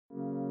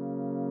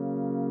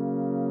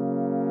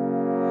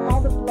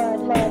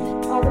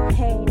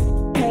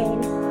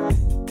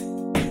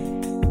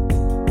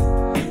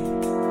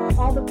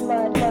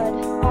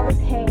all the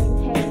pain.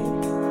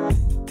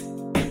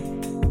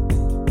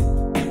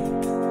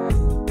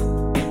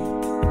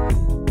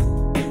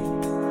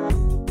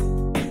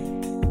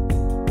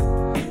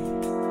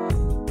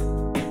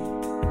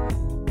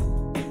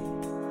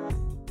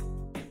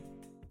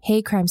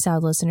 Hey, Crime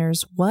Salad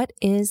listeners, what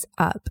is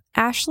up?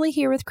 Ashley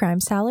here with Crime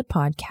Salad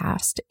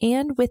Podcast,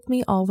 and with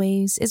me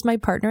always is my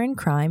partner in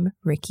crime,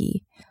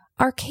 Ricky.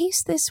 Our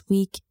case this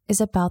week is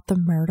about the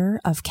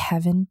murder of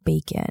Kevin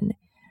Bacon.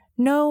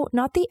 No,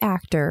 not the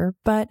actor,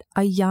 but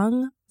a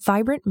young,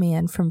 vibrant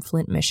man from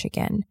Flint,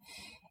 Michigan.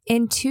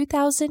 In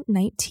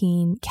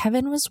 2019,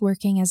 Kevin was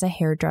working as a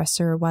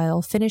hairdresser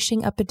while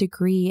finishing up a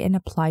degree in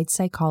applied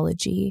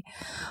psychology.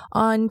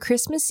 On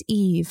Christmas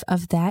Eve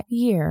of that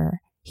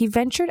year, he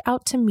ventured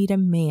out to meet a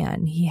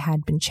man he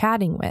had been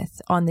chatting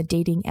with on the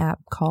dating app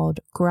called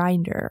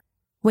Grindr.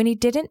 When he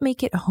didn't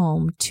make it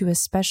home to a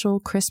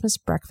special Christmas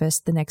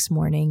breakfast the next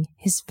morning,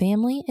 his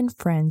family and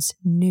friends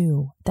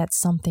knew that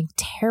something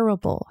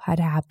terrible had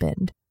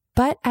happened.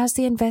 But as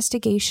the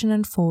investigation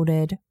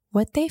unfolded,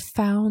 what they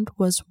found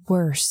was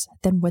worse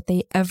than what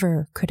they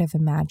ever could have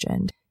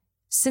imagined.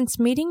 Since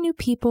meeting new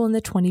people in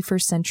the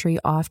 21st century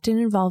often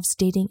involves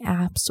dating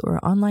apps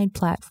or online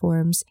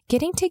platforms,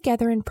 getting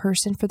together in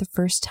person for the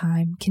first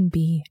time can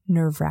be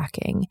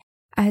nerve-wracking.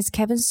 As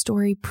Kevin's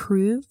story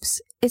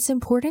proves, it's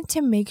important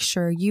to make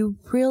sure you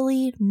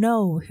really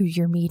know who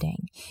you're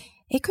meeting.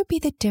 It could be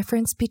the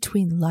difference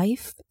between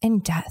life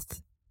and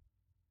death.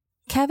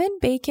 Kevin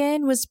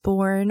Bacon was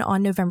born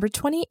on November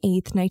 28,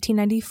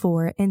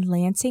 1994 in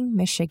Lansing,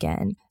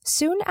 Michigan.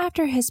 Soon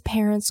after his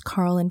parents,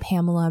 Carl and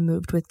Pamela,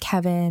 moved with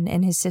Kevin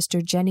and his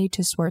sister Jenny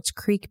to Swartz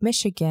Creek,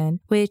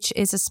 Michigan, which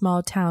is a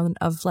small town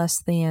of less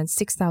than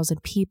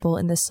 6,000 people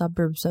in the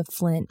suburbs of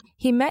Flint,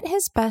 he met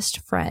his best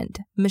friend,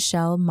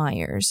 Michelle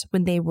Myers,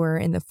 when they were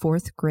in the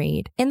 4th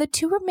grade, and the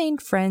two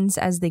remained friends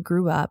as they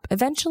grew up,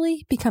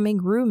 eventually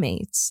becoming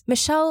roommates.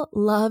 Michelle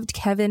loved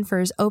Kevin for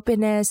his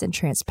openness and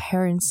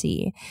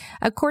transparency.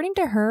 According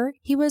to her,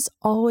 he was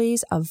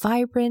always a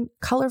vibrant,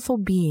 colorful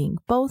being,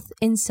 both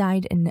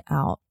inside and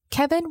out.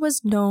 Kevin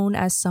was known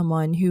as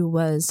someone who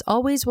was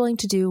always willing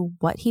to do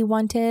what he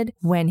wanted,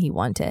 when he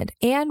wanted,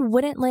 and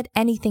wouldn't let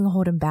anything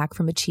hold him back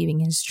from achieving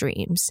his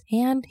dreams.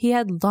 And he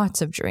had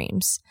lots of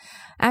dreams.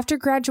 After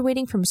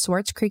graduating from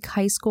Swartz Creek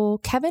High School,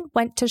 Kevin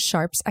went to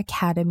Sharp's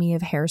Academy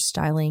of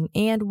Hairstyling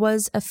and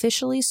was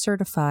officially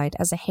certified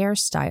as a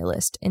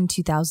hairstylist in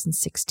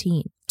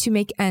 2016. To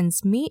make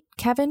ends meet,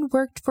 Kevin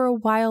worked for a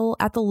while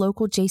at the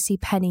local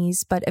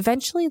JCPenney's, but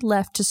eventually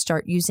left to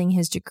start using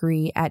his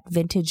degree at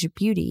Vintage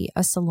Beauty,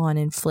 a salon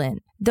in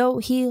Flint. Though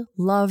he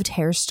loved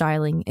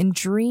hairstyling and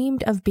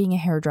dreamed of being a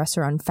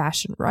hairdresser on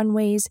fashion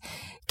runways,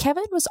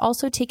 Kevin was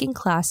also taking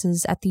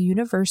classes at the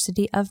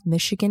University of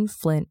Michigan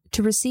Flint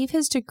to receive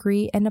his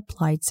degree in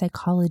applied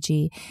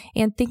psychology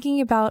and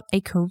thinking about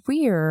a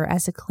career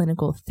as a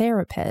clinical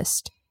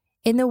therapist.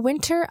 In the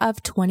winter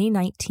of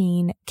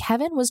 2019,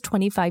 Kevin was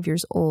 25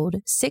 years old,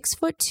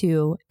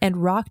 6'2",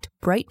 and rocked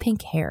bright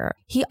pink hair.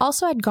 He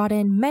also had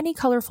gotten many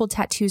colorful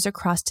tattoos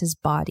across his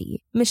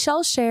body.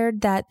 Michelle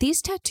shared that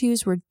these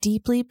tattoos were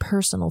deeply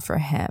personal for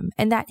him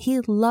and that he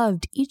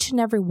loved each and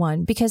every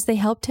one because they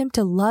helped him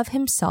to love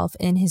himself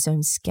in his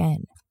own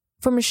skin.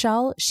 For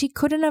Michelle, she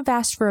couldn't have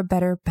asked for a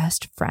better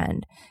best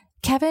friend.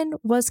 Kevin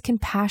was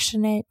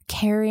compassionate,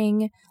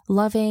 caring,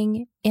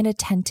 loving, and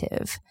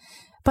attentive.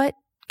 But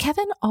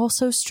Kevin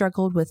also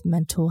struggled with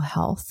mental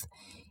health.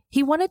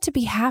 He wanted to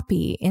be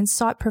happy and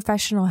sought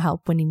professional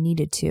help when he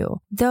needed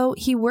to. Though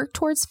he worked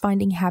towards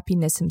finding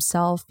happiness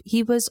himself,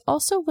 he was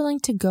also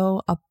willing to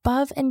go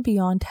above and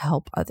beyond to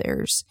help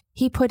others.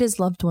 He put his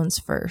loved ones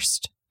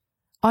first.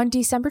 On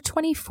December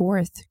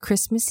 24th,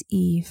 Christmas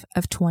Eve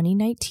of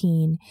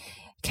 2019,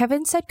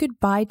 Kevin said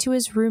goodbye to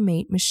his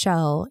roommate,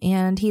 Michelle,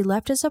 and he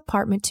left his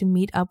apartment to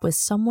meet up with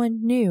someone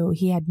new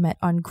he had met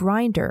on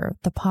Grindr,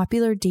 the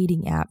popular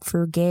dating app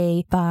for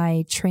gay,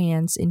 bi,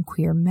 trans, and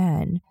queer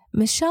men.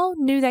 Michelle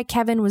knew that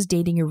Kevin was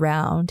dating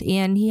around,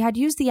 and he had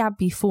used the app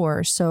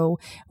before, so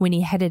when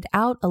he headed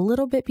out a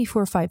little bit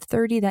before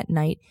 5:30 that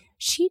night,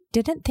 she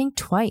didn't think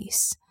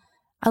twice.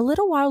 A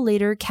little while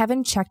later,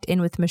 Kevin checked in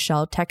with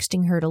Michelle,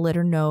 texting her to let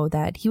her know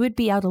that he would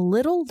be out a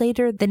little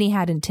later than he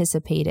had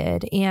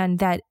anticipated and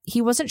that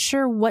he wasn't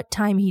sure what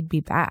time he'd be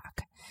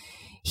back.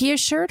 He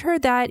assured her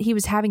that he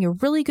was having a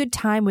really good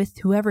time with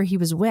whoever he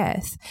was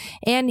with,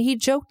 and he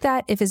joked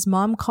that if his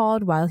mom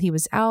called while he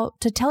was out,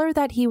 to tell her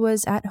that he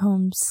was at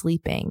home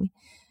sleeping.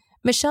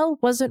 Michelle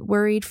wasn't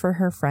worried for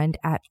her friend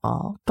at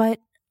all, but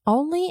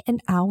only an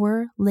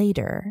hour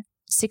later,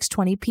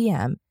 6:20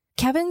 p.m.,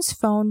 Kevin's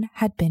phone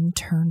had been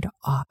turned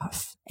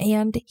off,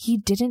 and he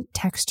didn't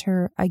text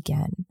her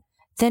again.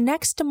 The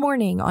next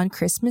morning on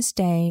Christmas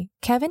Day,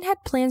 Kevin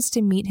had plans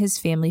to meet his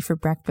family for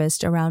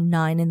breakfast around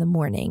 9 in the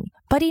morning,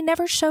 but he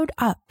never showed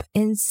up,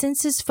 and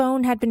since his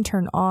phone had been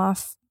turned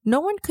off, no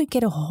one could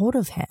get a hold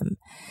of him.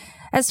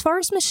 As far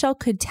as Michelle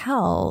could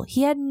tell,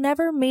 he had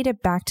never made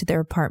it back to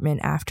their apartment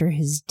after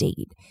his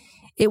date.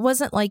 It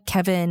wasn't like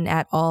Kevin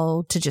at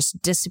all to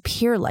just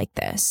disappear like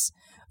this.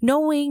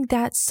 Knowing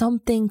that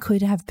something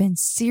could have been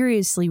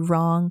seriously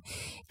wrong,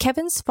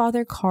 Kevin's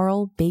father,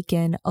 Carl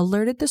Bacon,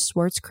 alerted the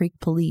Swartz Creek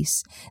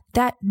police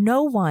that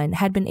no one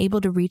had been able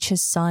to reach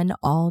his son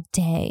all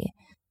day.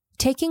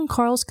 Taking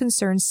Carl's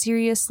concerns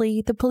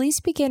seriously, the police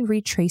began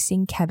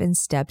retracing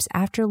Kevin's steps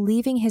after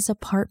leaving his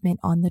apartment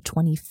on the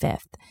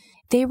 25th.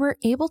 They were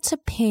able to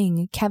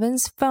ping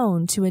Kevin's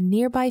phone to a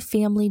nearby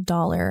Family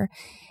Dollar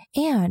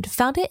and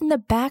found it in the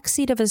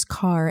backseat of his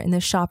car in the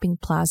shopping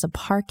plaza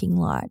parking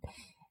lot.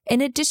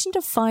 In addition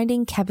to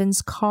finding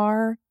Kevin's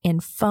car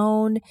and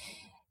phone,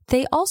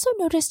 they also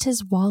noticed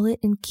his wallet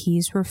and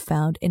keys were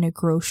found in a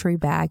grocery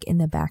bag in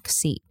the back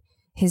seat.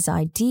 His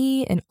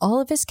ID and all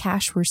of his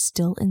cash were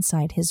still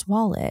inside his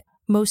wallet.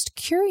 Most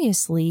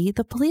curiously,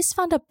 the police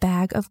found a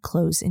bag of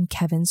clothes in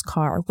Kevin's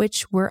car,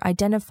 which were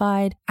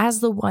identified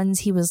as the ones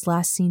he was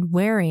last seen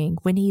wearing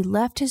when he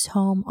left his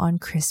home on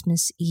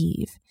Christmas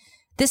Eve.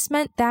 This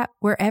meant that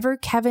wherever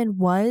Kevin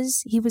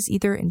was, he was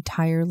either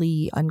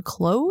entirely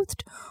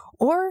unclothed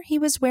or he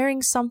was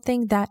wearing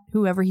something that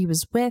whoever he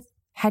was with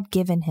had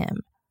given him.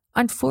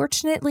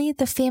 Unfortunately,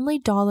 the Family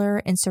Dollar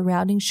and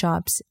surrounding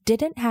shops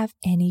didn't have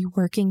any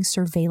working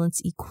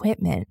surveillance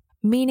equipment,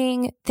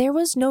 meaning there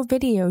was no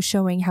video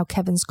showing how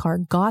Kevin's car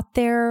got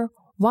there,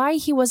 why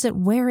he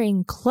wasn't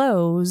wearing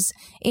clothes,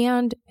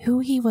 and who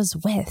he was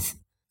with.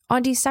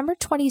 On December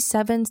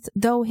 27th,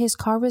 though his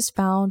car was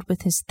found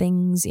with his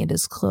things and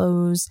his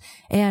clothes,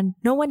 and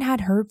no one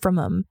had heard from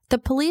him, the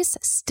police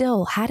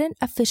still hadn't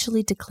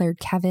officially declared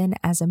Kevin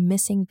as a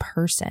missing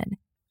person.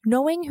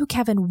 Knowing who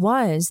Kevin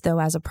was, though,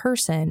 as a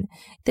person,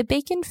 the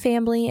Bacon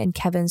family and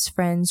Kevin's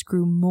friends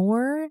grew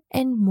more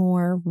and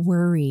more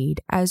worried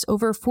as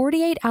over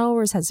 48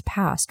 hours has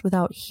passed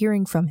without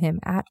hearing from him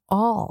at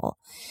all.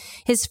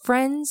 His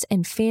friends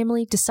and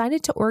family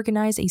decided to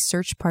organize a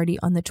search party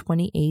on the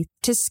 28th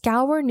to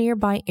scour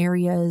nearby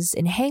areas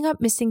and hang up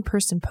missing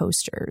person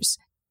posters.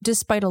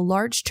 Despite a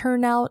large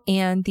turnout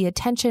and the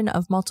attention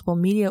of multiple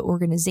media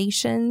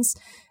organizations,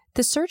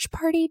 the search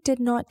party did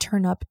not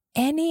turn up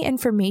any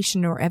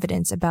information or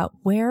evidence about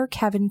where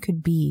Kevin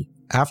could be.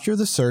 After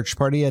the search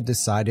party had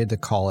decided to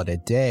call it a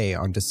day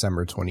on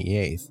December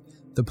 28th,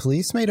 the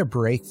police made a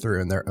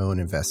breakthrough in their own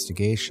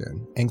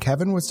investigation, and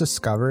Kevin was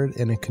discovered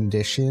in a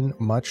condition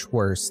much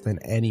worse than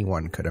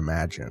anyone could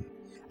imagine.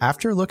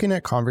 After looking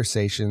at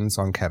conversations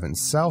on Kevin's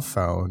cell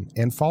phone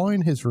and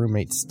following his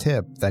roommate's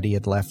tip that he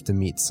had left to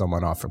meet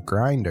someone off of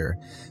Grindr,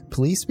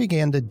 police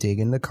began to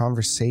dig into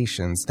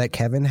conversations that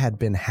Kevin had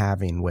been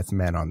having with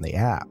men on the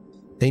app.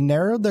 They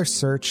narrowed their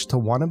search to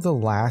one of the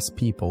last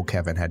people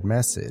Kevin had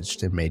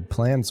messaged and made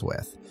plans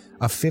with,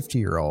 a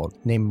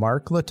 50-year-old named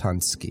Mark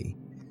Latunsky.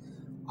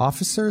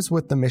 Officers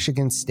with the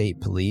Michigan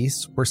State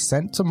Police were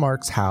sent to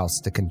Mark's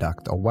house to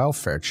conduct a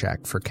welfare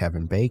check for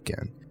Kevin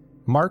Bacon.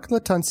 Mark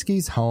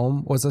Latunsky's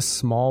home was a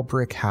small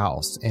brick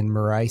house in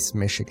Maurice,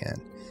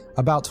 Michigan,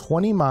 about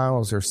 20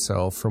 miles or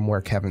so from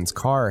where Kevin's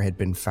car had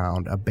been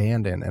found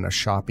abandoned in a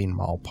shopping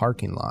mall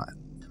parking lot.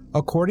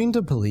 According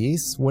to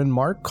police, when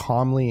Mark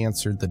calmly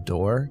answered the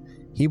door,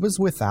 he was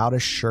without a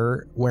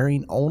shirt,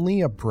 wearing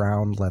only a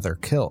brown leather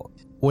kilt.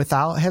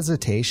 Without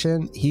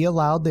hesitation, he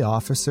allowed the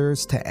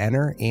officers to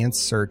enter and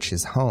search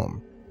his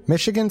home.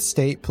 Michigan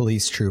State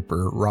Police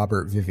Trooper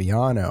Robert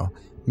Viviano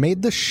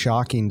made the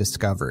shocking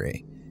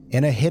discovery.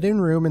 In a hidden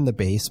room in the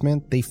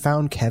basement, they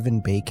found Kevin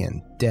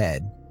Bacon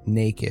dead,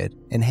 naked,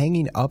 and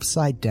hanging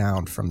upside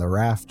down from the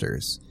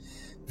rafters.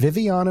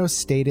 Viviano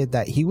stated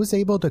that he was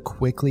able to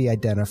quickly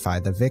identify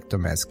the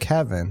victim as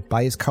Kevin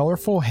by his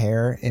colorful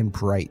hair and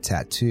bright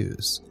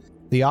tattoos.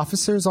 The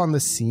officers on the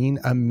scene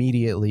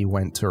immediately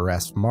went to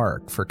arrest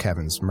Mark for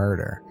Kevin's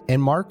murder,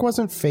 and Mark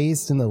wasn't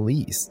fazed in the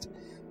least.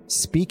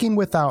 Speaking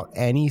without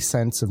any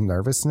sense of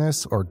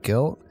nervousness or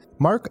guilt,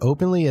 Mark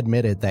openly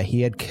admitted that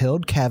he had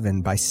killed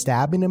Kevin by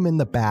stabbing him in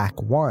the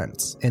back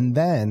once, and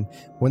then,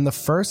 when the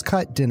first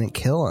cut didn't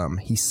kill him,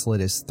 he slit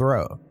his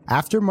throat.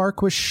 After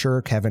Mark was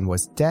sure Kevin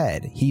was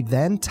dead, he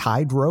then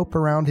tied rope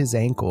around his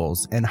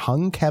ankles and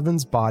hung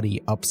Kevin's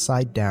body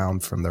upside down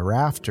from the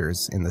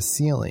rafters in the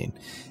ceiling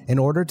in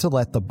order to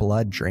let the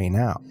blood drain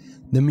out.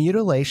 The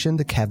mutilation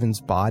to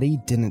Kevin's body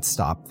didn't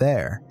stop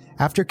there.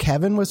 After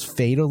Kevin was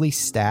fatally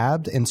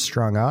stabbed and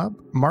strung up,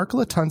 Mark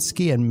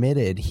Latunsky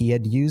admitted he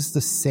had used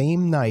the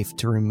same knife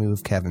to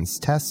remove Kevin's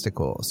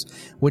testicles,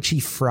 which he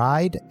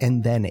fried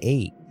and then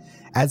ate.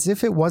 As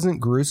if it wasn't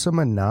gruesome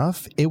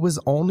enough, it was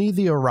only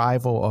the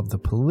arrival of the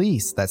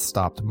police that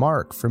stopped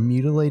Mark from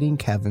mutilating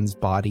Kevin's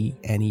body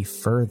any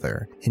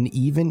further, and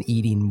even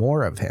eating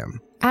more of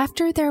him.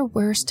 After their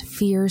worst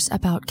fears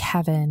about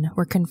Kevin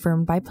were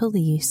confirmed by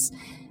police,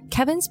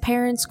 Kevin's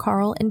parents,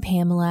 Carl and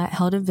Pamela,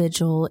 held a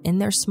vigil in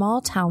their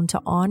small town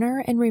to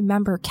honor and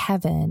remember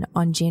Kevin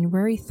on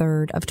January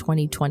 3rd of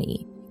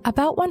 2020.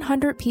 About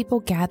 100 people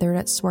gathered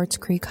at Swartz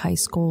Creek High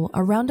School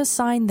around a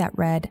sign that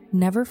read,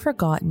 "Never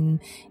Forgotten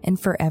and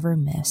Forever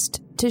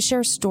Missed," to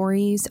share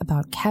stories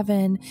about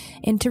Kevin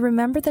and to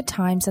remember the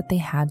times that they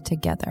had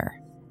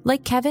together.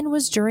 Like Kevin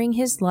was during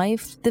his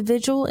life, the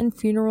vigil and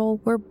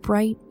funeral were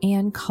bright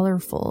and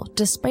colorful,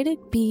 despite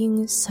it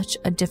being such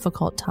a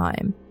difficult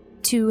time.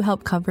 To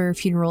help cover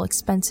funeral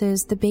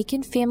expenses, the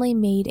Bacon family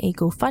made a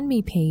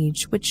GoFundMe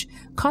page, which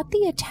caught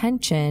the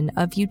attention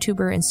of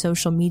YouTuber and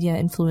social media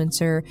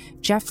influencer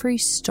Jeffree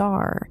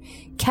Star.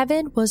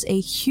 Kevin was a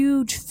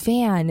huge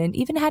fan and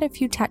even had a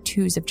few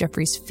tattoos of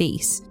Jeffree's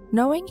face.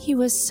 Knowing he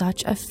was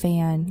such a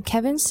fan,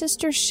 Kevin's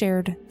sister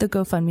shared the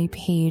GoFundMe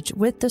page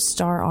with the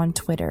star on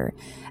Twitter.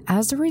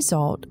 As a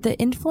result, the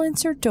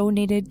influencer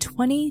donated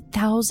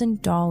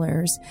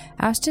 $20,000,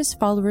 asked his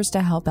followers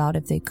to help out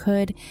if they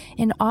could,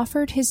 and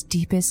offered his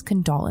deepest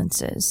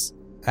condolences.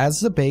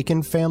 As the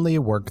Bacon family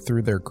worked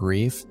through their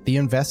grief, the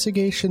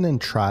investigation and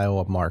trial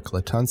of Mark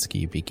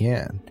Latunsky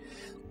began.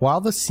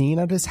 While the scene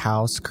at his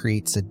house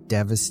creates a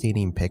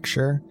devastating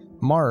picture,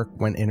 Mark,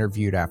 when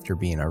interviewed after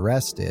being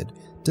arrested,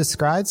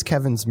 describes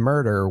Kevin's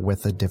murder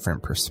with a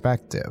different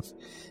perspective.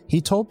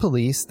 He told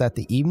police that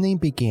the evening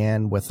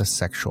began with a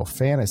sexual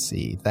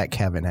fantasy that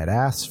Kevin had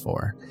asked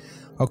for.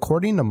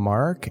 According to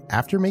Mark,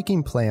 after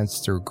making plans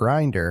through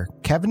Grindr,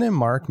 Kevin and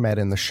Mark met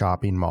in the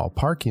shopping mall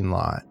parking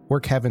lot, where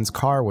Kevin's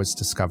car was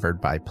discovered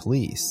by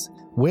police.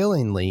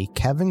 Willingly,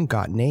 Kevin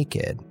got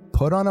naked,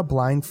 put on a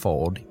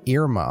blindfold,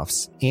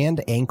 earmuffs,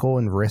 and ankle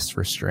and wrist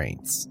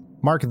restraints.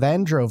 Mark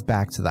then drove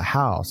back to the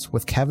house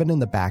with Kevin in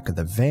the back of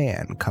the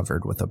van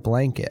covered with a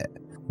blanket.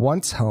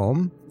 Once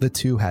home, the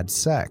two had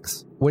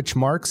sex, which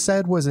Mark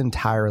said was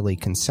entirely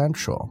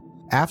consensual.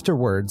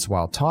 Afterwards,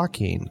 while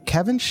talking,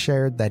 Kevin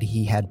shared that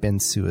he had been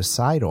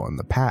suicidal in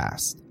the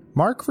past.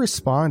 Mark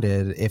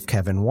responded if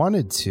Kevin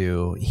wanted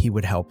to, he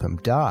would help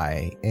him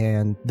die,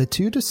 and the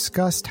two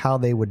discussed how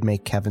they would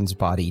make Kevin's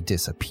body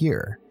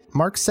disappear.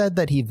 Mark said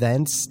that he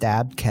then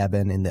stabbed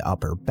Kevin in the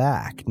upper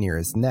back near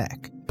his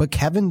neck, but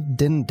Kevin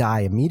didn't die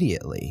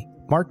immediately.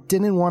 Mark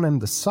didn't want him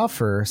to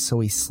suffer, so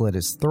he slit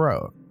his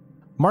throat.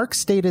 Mark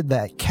stated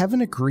that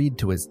Kevin agreed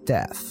to his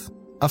death,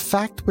 a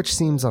fact which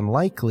seems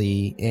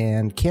unlikely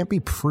and can't be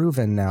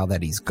proven now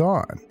that he's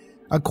gone.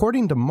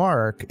 According to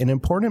Mark, an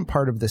important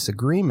part of this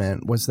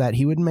agreement was that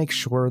he would make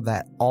sure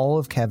that all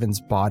of Kevin's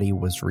body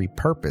was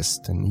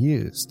repurposed and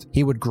used.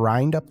 He would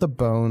grind up the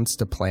bones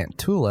to plant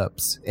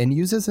tulips and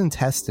use his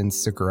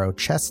intestines to grow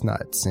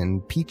chestnuts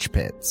and peach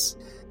pits.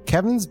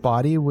 Kevin's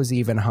body was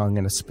even hung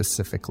in a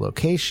specific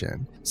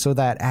location, so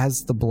that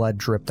as the blood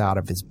dripped out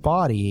of his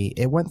body,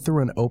 it went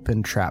through an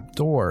open trap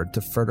door to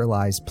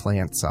fertilize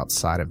plants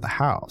outside of the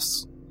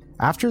house.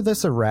 After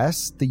this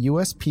arrest, the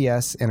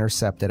USPS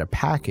intercepted a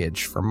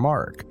package from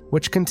Mark,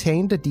 which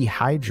contained a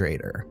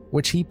dehydrator,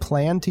 which he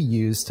planned to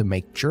use to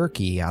make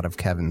jerky out of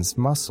Kevin's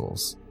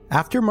muscles.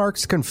 After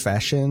Mark's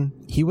confession,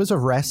 he was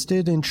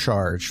arrested and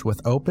charged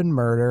with open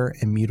murder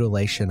and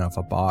mutilation of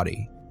a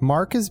body.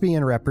 Mark is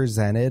being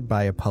represented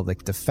by a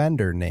public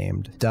defender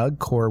named Doug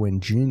Corwin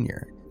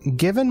Jr.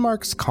 Given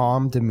Mark's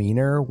calm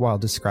demeanor while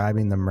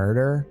describing the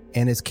murder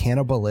and his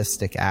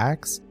cannibalistic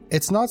acts,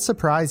 it's not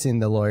surprising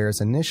the lawyers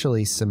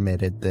initially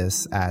submitted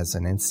this as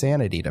an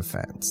insanity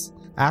defense.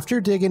 After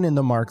digging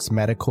into Mark's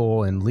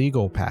medical and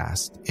legal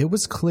past, it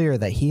was clear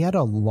that he had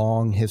a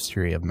long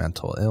history of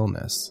mental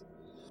illness.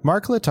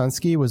 Mark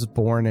Latunsky was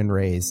born and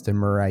raised in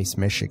Maurice,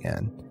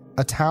 Michigan,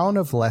 a town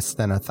of less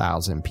than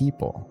 1,000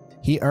 people.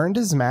 He earned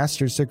his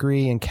master's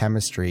degree in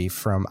chemistry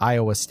from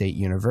Iowa State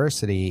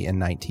University in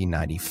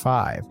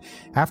 1995,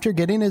 after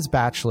getting his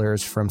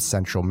bachelor's from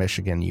Central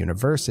Michigan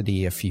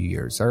University a few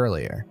years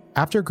earlier.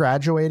 After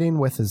graduating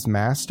with his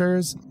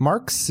master's,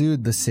 Mark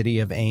sued the city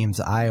of Ames,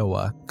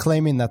 Iowa,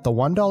 claiming that the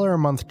 $1 a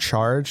month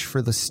charge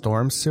for the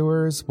storm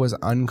sewers was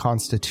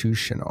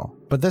unconstitutional.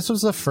 But this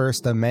was the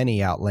first of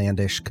many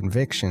outlandish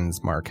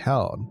convictions Mark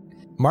held.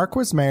 Mark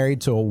was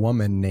married to a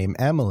woman named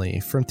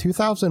Emily from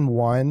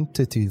 2001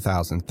 to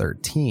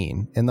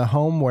 2013 in the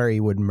home where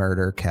he would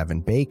murder Kevin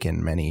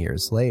Bacon many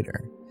years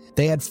later.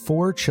 They had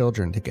 4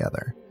 children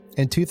together.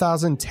 In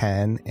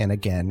 2010 and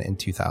again in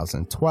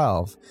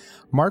 2012,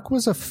 Mark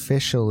was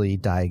officially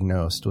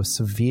diagnosed with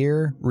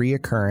severe,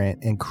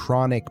 recurrent, and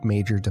chronic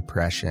major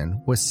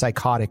depression with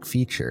psychotic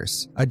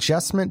features,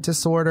 adjustment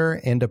disorder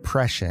and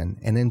depression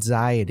and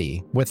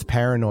anxiety with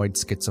paranoid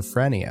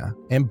schizophrenia,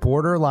 and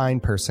borderline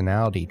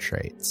personality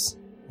traits.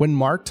 When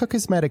Mark took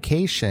his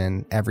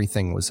medication,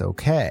 everything was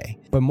okay,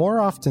 but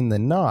more often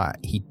than not,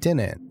 he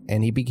didn't,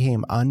 and he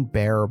became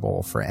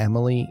unbearable for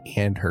Emily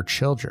and her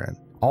children.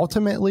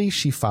 Ultimately,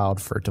 she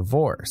filed for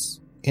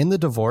divorce. In the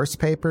divorce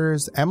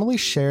papers, Emily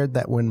shared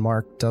that when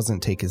Mark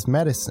doesn't take his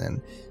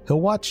medicine, he'll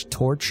watch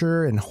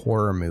torture and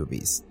horror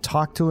movies,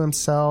 talk to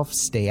himself,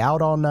 stay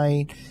out all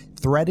night,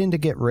 threaten to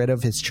get rid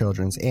of his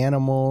children's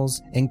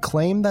animals, and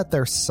claim that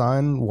their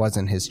son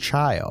wasn't his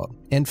child,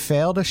 and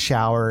fail to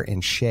shower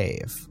and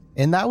shave.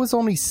 And that was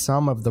only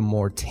some of the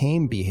more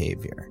tame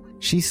behavior.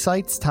 She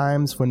cites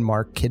times when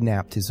Mark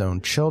kidnapped his own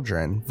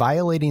children,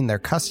 violating their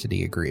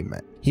custody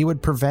agreement. He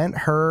would prevent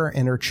her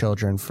and her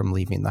children from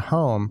leaving the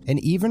home, and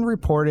even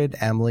reported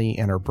Emily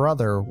and her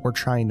brother were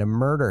trying to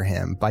murder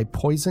him by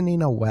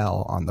poisoning a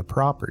well on the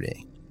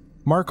property.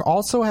 Mark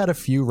also had a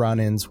few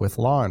run-ins with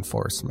law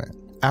enforcement.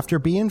 After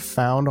being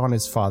found on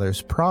his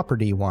father's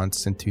property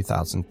once in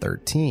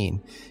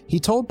 2013, he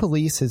told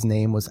police his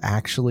name was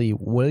actually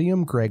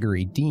William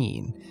Gregory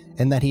Dean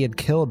and that he had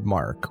killed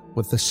Mark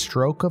with the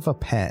stroke of a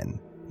pen.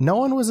 No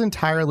one was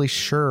entirely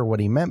sure what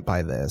he meant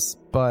by this,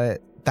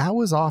 but that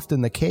was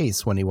often the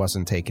case when he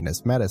wasn't taking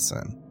his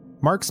medicine.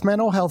 Mark's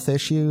mental health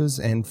issues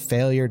and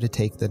failure to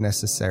take the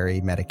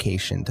necessary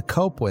medication to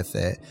cope with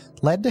it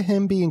led to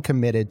him being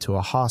committed to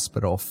a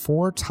hospital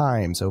 4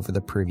 times over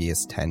the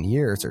previous 10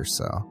 years or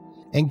so.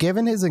 And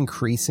given his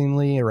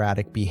increasingly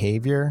erratic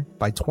behavior,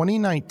 by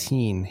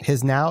 2019,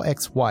 his now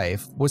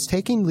ex-wife was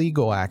taking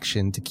legal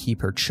action to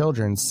keep her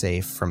children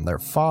safe from their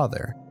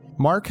father.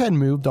 Mark had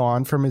moved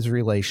on from his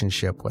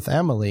relationship with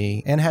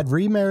Emily and had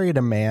remarried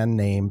a man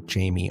named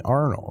Jamie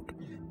Arnold.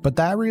 But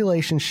that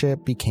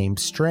relationship became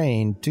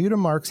strained due to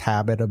Mark's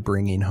habit of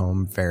bringing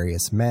home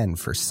various men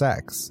for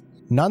sex.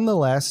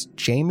 Nonetheless,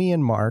 Jamie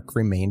and Mark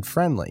remained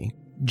friendly.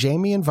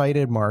 Jamie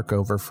invited Mark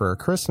over for a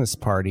Christmas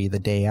party the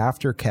day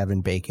after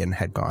Kevin Bacon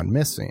had gone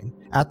missing.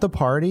 At the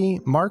party,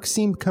 Mark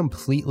seemed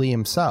completely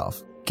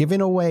himself,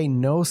 giving away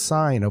no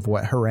sign of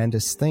what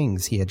horrendous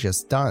things he had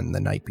just done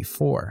the night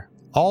before.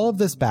 All of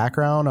this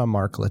background on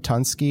Mark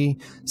Latunsky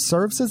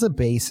serves as a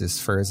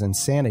basis for his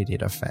insanity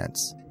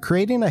defense,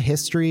 creating a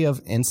history of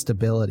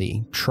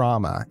instability,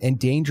 trauma, and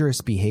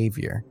dangerous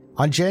behavior.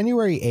 On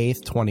January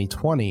 8,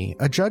 2020,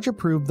 a judge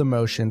approved the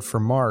motion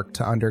for Mark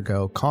to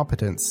undergo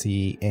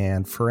competency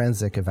and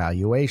forensic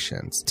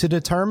evaluations to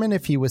determine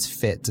if he was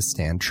fit to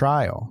stand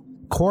trial.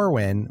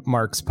 Corwin,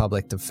 Mark's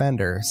public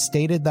defender,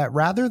 stated that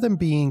rather than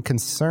being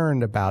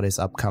concerned about his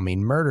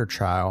upcoming murder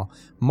trial,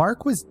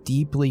 Mark was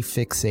deeply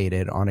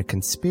fixated on a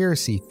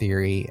conspiracy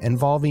theory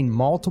involving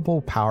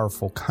multiple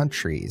powerful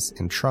countries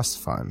and trust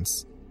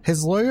funds.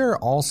 His lawyer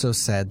also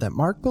said that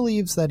Mark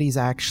believes that he's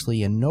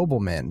actually a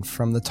nobleman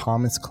from the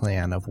Thomas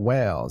clan of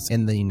Wales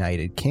in the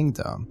United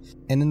Kingdom,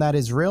 and that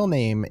his real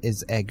name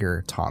is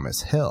Edgar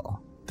Thomas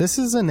Hill. This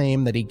is a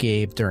name that he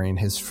gave during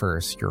his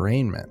first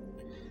arraignment.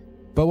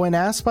 But when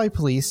asked by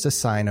police to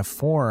sign a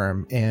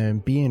form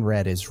and being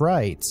read his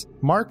rights,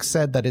 Mark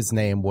said that his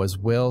name was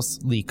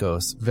Wils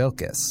Likos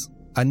Vilkas,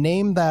 a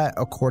name that,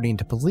 according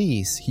to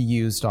police, he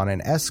used on an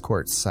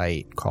escort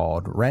site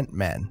called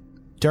Rentmen.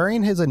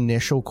 During his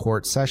initial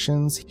court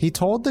sessions, he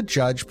told the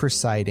judge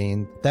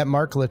presiding that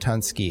Mark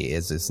Latunsky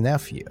is his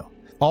nephew.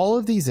 All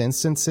of these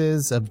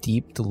instances of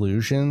deep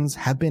delusions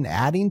have been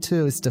adding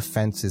to his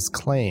defense's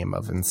claim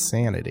of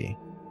insanity.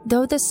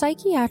 Though the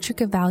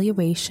psychiatric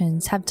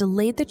evaluations have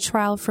delayed the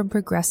trial from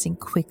progressing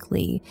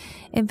quickly,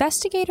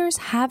 investigators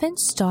haven't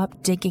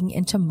stopped digging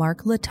into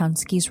Mark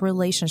Latunsky's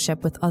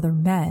relationship with other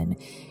men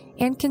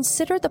and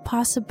consider the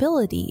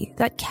possibility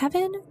that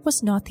Kevin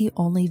was not the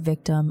only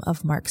victim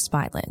of Mark's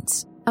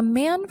violence. A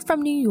man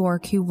from New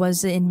York who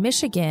was in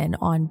Michigan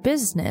on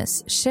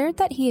business shared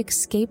that he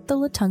escaped the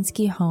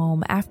Latunsky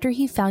home after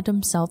he found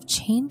himself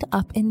chained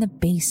up in the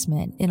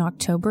basement in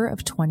October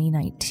of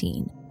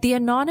 2019. The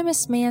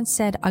anonymous man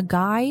said a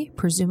guy,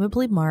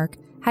 presumably Mark,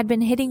 had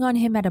been hitting on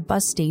him at a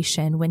bus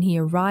station when he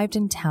arrived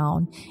in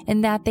town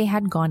and that they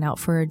had gone out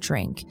for a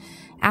drink.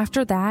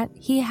 After that,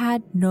 he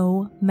had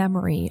no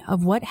memory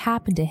of what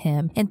happened to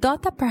him and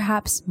thought that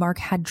perhaps Mark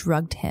had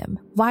drugged him.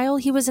 While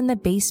he was in the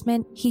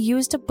basement, he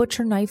used a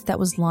butcher knife that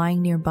was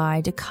lying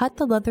nearby to cut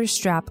the leather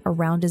strap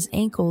around his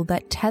ankle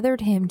that tethered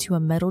him to a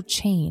metal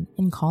chain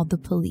and called the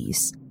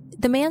police.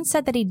 The man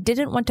said that he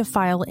didn't want to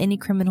file any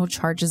criminal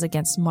charges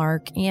against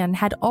Mark and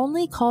had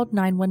only called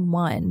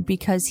 911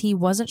 because he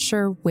wasn't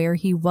sure where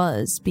he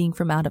was, being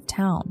from out of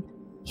town.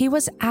 He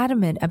was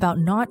adamant about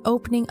not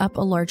opening up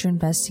a larger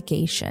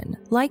investigation,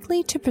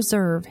 likely to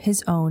preserve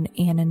his own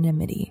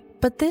anonymity.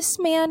 But this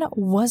man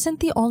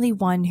wasn't the only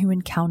one who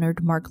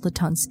encountered Mark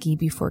Latunsky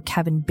before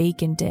Kevin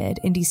Bacon did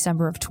in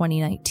December of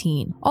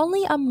 2019.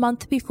 Only a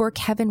month before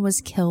Kevin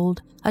was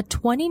killed, a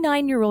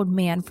 29-year-old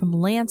man from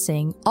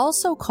Lansing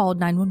also called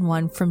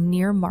 911 from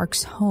near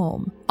Mark's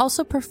home.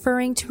 Also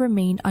preferring to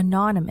remain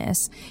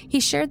anonymous, he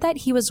shared that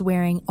he was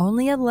wearing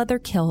only a leather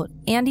kilt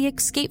and he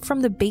escaped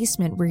from the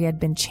basement where he had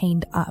been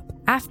chained up.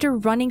 After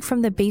running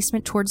from the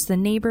basement towards the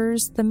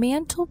neighbors, the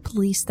man told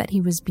police that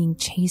he was being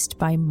chased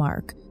by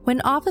Mark.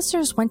 When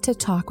officers went to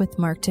talk with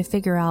Mark to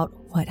figure out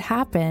what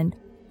happened,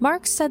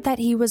 Mark said that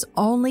he was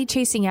only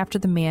chasing after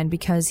the man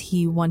because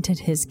he wanted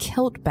his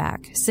kilt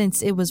back,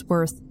 since it was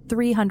worth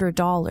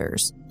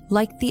 $300.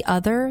 Like the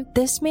other,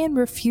 this man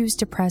refused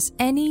to press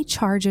any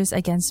charges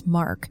against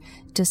Mark.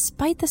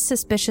 Despite the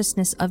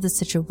suspiciousness of the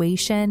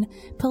situation,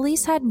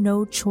 police had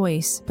no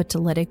choice but to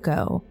let it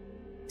go.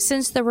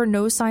 Since there were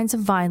no signs of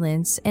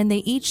violence and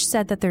they each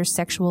said that their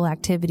sexual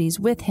activities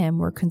with him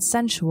were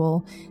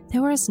consensual,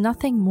 there was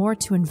nothing more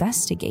to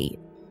investigate.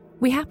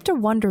 We have to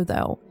wonder,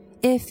 though,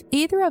 if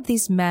either of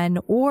these men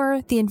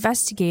or the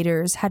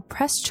investigators had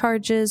pressed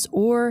charges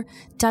or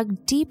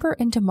dug deeper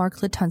into Mark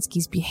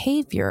Latunsky's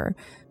behavior,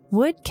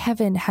 would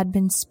Kevin have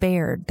been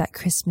spared that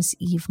Christmas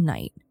Eve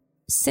night?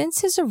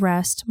 Since his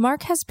arrest,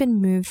 Mark has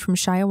been moved from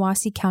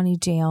Shiawassee County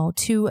Jail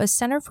to a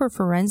Center for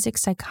Forensic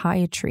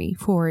Psychiatry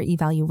for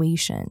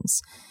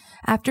evaluations.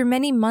 After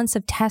many months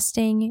of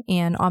testing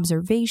and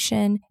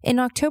observation, in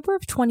October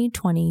of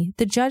 2020,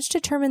 the judge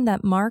determined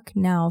that Mark,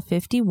 now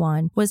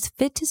 51, was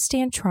fit to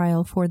stand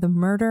trial for the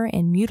murder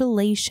and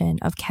mutilation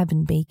of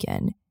Kevin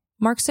Bacon.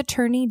 Mark's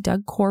attorney,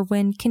 Doug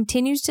Corwin,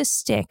 continues to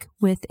stick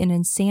with an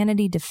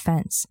insanity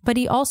defense, but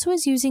he also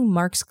is using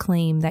Mark's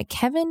claim that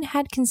Kevin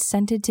had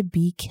consented to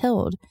be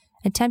killed,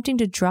 attempting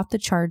to drop the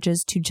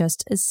charges to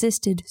just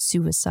assisted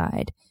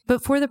suicide.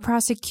 But for the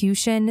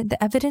prosecution,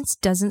 the evidence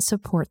doesn't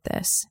support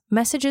this.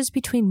 Messages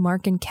between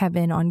Mark and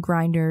Kevin on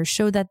Grindr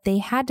show that they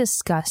had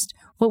discussed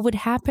what would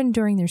happen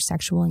during their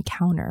sexual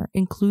encounter,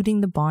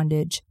 including the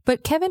bondage,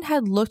 but Kevin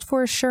had looked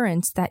for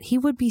assurance that he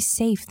would be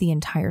safe the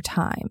entire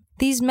time.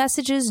 These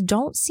messages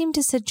don't seem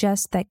to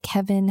suggest that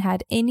Kevin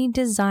had any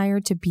desire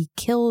to be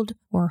killed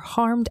or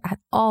harmed at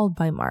all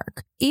by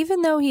Mark.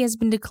 Even though he has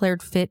been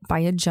declared fit by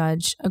a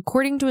judge,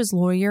 according to his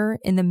lawyer,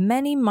 in the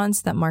many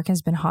months that Mark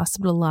has been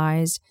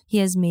hospitalized, he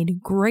has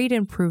made great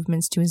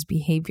improvements to his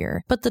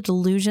behavior, but the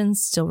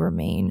delusions still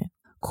remain.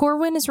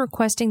 Corwin is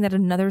requesting that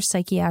another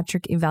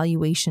psychiatric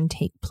evaluation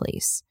take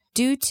place.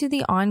 Due to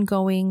the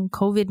ongoing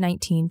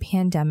COVID-19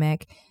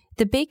 pandemic,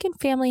 the Bacon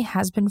family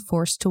has been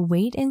forced to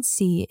wait and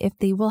see if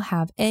they will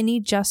have any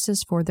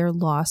justice for their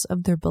loss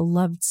of their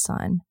beloved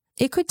son.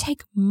 It could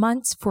take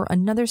months for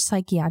another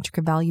psychiatric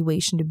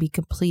evaluation to be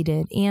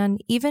completed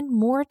and even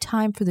more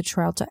time for the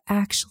trial to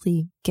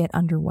actually get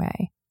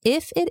underway.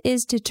 If it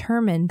is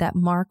determined that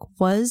Mark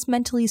was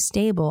mentally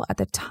stable at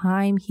the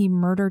time he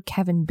murdered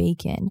Kevin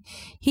Bacon,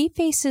 he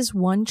faces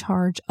one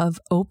charge of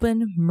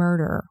open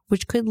murder,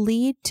 which could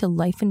lead to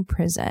life in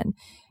prison,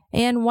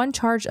 and one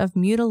charge of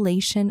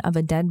mutilation of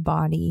a dead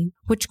body,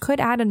 which could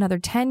add another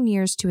 10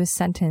 years to his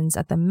sentence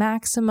at the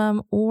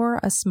maximum or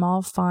a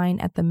small fine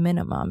at the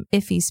minimum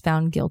if he's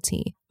found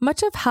guilty.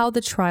 Much of how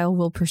the trial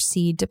will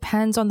proceed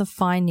depends on the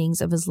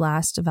findings of his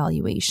last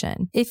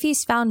evaluation. If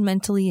he's found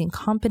mentally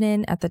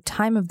incompetent at the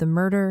time of the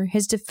murder,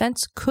 his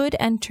defense could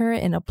enter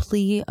in a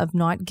plea of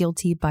not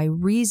guilty by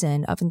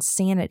reason of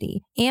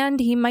insanity, and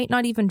he might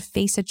not even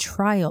face a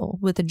trial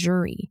with a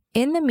jury.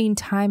 In the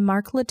meantime,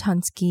 Mark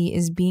Latunsky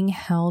is being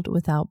held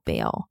without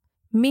bail.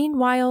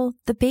 Meanwhile,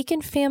 the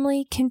Bacon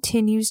family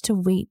continues to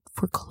wait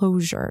for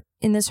closure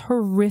in this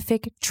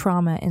horrific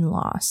trauma and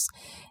loss.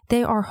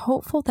 They are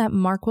hopeful that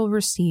Mark will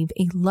receive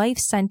a life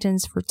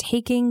sentence for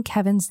taking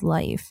Kevin's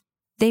life.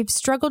 They've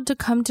struggled to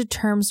come to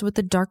terms with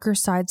the darker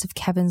sides of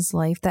Kevin's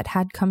life that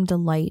had come to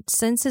light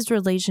since his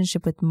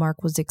relationship with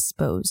Mark was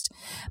exposed.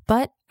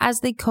 But as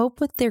they cope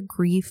with their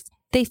grief,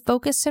 they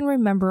focus and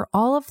remember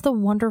all of the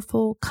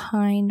wonderful,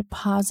 kind,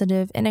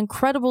 positive, and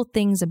incredible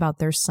things about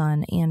their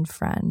son and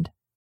friend.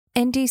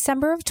 In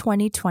December of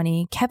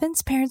 2020,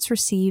 Kevin's parents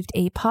received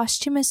a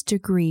posthumous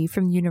degree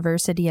from the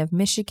University of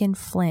Michigan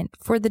Flint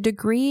for the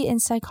degree in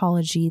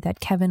psychology that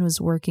Kevin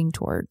was working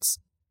towards.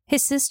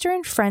 His sister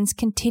and friends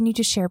continue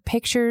to share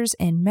pictures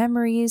and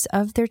memories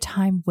of their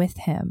time with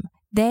him.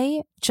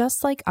 They,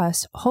 just like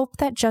us, hope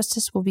that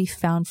justice will be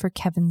found for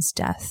Kevin's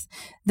death.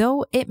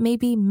 Though it may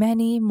be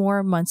many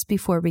more months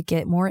before we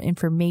get more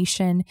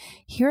information,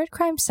 here at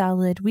Crime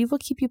Salad, we will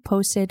keep you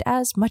posted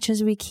as much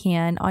as we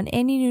can on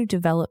any new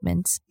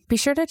developments. Be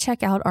sure to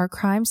check out our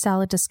Crime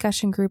Salad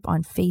discussion group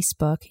on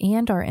Facebook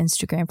and our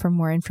Instagram for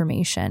more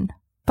information.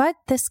 But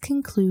this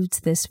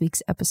concludes this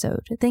week's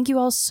episode. Thank you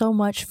all so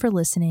much for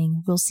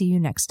listening. We'll see you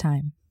next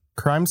time.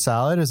 Crime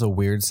Salad is a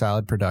Weird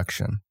Salad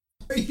production.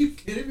 Are you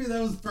kidding me?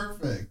 That was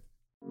perfect.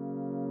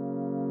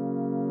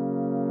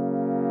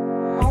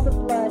 All the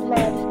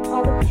blood,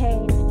 all the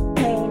pain.